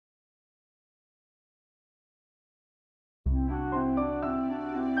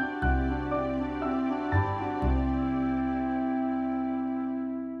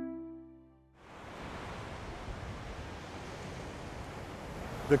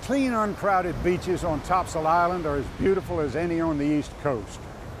The clean, uncrowded beaches on Topsail Island are as beautiful as any on the East Coast.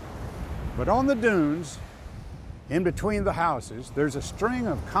 But on the dunes, in between the houses, there's a string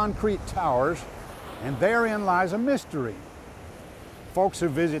of concrete towers, and therein lies a mystery. Folks who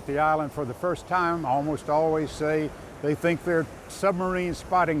visit the island for the first time almost always say they think they're submarine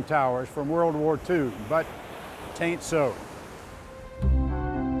spotting towers from World War II, but it ain't so.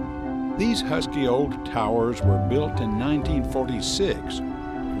 These husky old towers were built in 1946,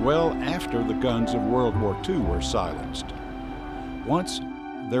 well after the guns of World War II were silenced. Once,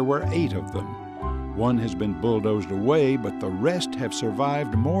 there were 8 of them. One has been bulldozed away, but the rest have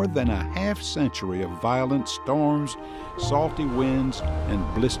survived more than a half-century of violent storms, salty winds,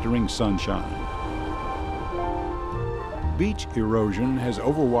 and blistering sunshine. Beach erosion has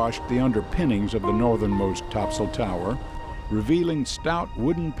overwashed the underpinnings of the northernmost Topsail Tower, revealing stout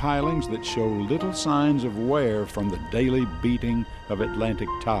wooden pilings that show little signs of wear from the daily beating of Atlantic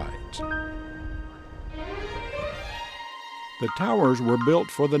tides. The towers were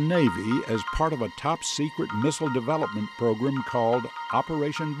built for the Navy as part of a top-secret missile development program called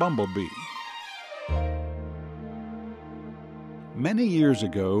Operation Bumblebee. Many years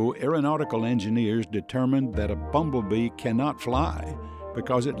ago, aeronautical engineers determined that a bumblebee cannot fly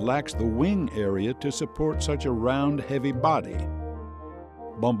because it lacks the wing area to support such a round, heavy body.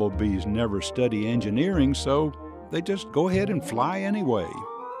 Bumblebees never study engineering, so they just go ahead and fly anyway.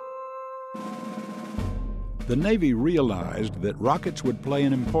 The Navy realized that rockets would play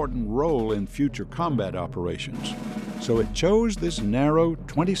an important role in future combat operations, so it chose this narrow,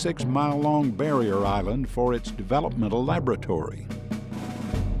 26-mile-long barrier island for its developmental laboratory.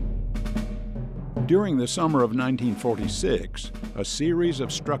 During the summer of 1946, a series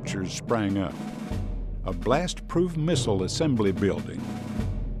of structures sprang up. A blast-proof missile assembly building,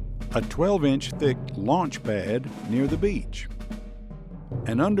 a 12-inch thick launch pad near the beach,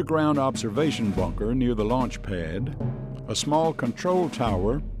 an underground observation bunker near the launch pad, a small control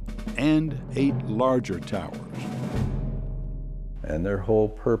tower, and 8 larger towers. And their whole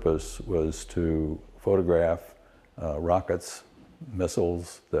purpose was to photograph rockets,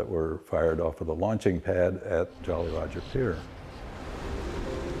 missiles that were fired off of the launching pad at Jolly Roger Pier.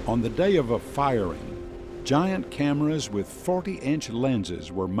 On the day of a firing, giant cameras with 40-inch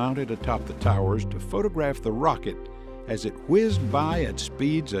lenses were mounted atop the towers to photograph the rocket as it whizzed by at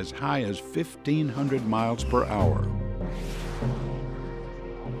speeds as high as 1,500 miles per hour.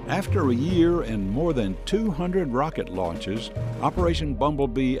 After a year and more than 200 rocket launches, Operation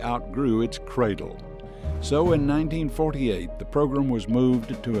Bumblebee outgrew its cradle. So in 1948, the program was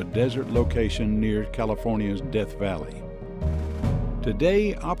moved to a desert location near California's Death Valley.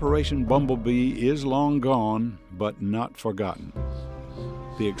 Today, Operation Bumblebee is long gone, but not forgotten.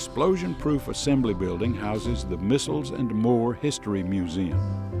 The explosion-proof assembly building houses the Missiles and More History Museum.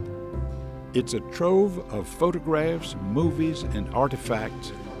 It's a trove of photographs, movies, and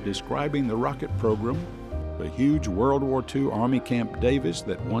artifacts describing the rocket program, the huge World War II Army Camp Davis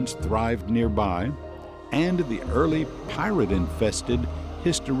that once thrived nearby, and the early pirate-infested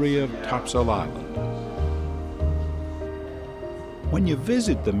history of Topsail Island. When you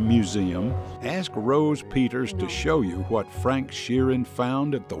visit the museum, ask Rose Peters to show you what Frank Sheeran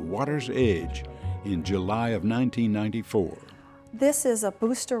found at the water's edge in July of 1994. This is a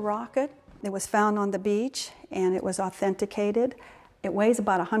booster rocket. It was found on the beach and it was authenticated. It weighs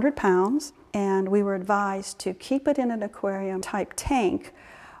about 100 pounds, and we were advised to keep it in an aquarium-type tank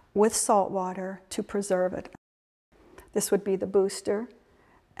with salt water to preserve it. This would be the booster,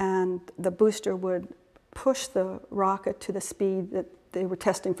 and the booster would push the rocket to the speed that they were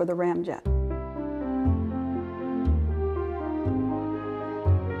testing for the ramjet.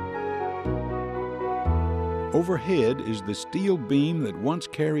 Overhead is the steel beam that once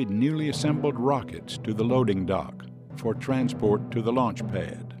carried newly assembled rockets to the loading dock for transport to the launch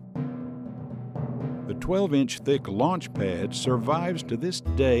pad. The 12-inch thick launch pad survives to this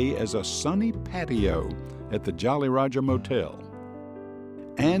day as a sunny patio at the Jolly Roger Motel.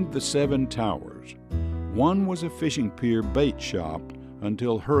 And the 7 towers. One was a fishing pier bait shop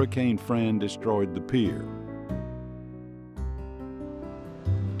until Hurricane Fran destroyed the pier.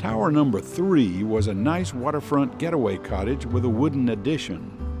 Tower number 3 was a nice waterfront getaway cottage with a wooden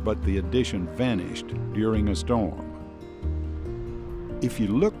addition, but the addition vanished during a storm. If you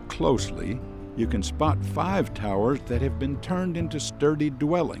look closely, you can spot 5 towers that have been turned into sturdy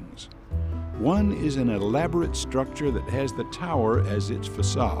dwellings. One is an elaborate structure that has the tower as its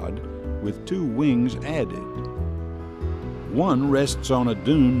facade, with 2 wings added. One rests on a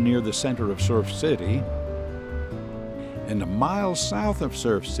dune near the center of Surf City, and a mile south of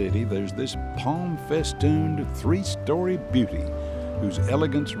Surf City, there's this palm-festooned 3-story beauty whose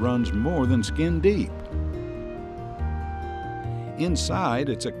elegance runs more than skin deep. Inside,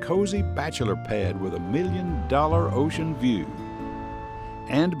 it's a cozy bachelor pad with $1 million ocean view.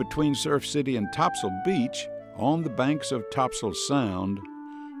 And between Surf City and Topsail Beach, on the banks of Topsail Sound,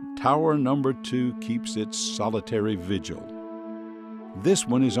 Tower number 2 keeps its solitary vigil. This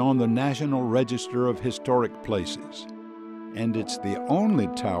one is on the National Register of Historic Places, and it's the only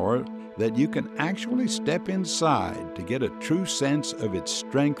tower that you can actually step inside to get a true sense of its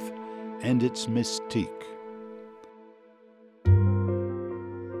strength and its mystique.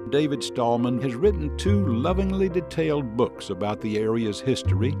 David Stallman has written 2 lovingly detailed books about the area's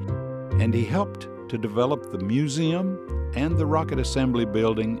history, and he helped to develop the museum and the Rocket Assembly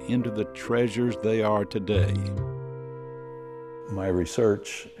Building into the treasures they are today. My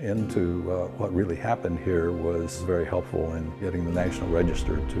research into what really happened here was very helpful in getting the National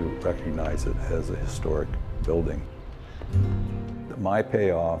Register to recognize it as a historic building. My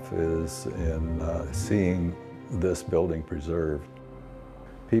payoff is in seeing this building preserved.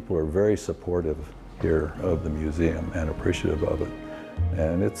 People are very supportive here of the museum and appreciative of it,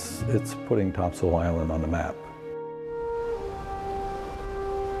 and it's putting Topsail Island on the map.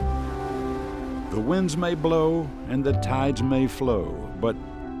 The winds may blow and the tides may flow, but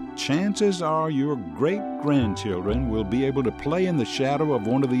chances are your great-grandchildren will be able to play in the shadow of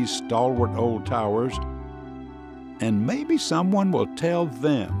one of these stalwart old towers, and maybe someone will tell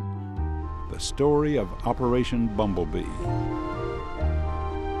them the story of Operation Bumblebee.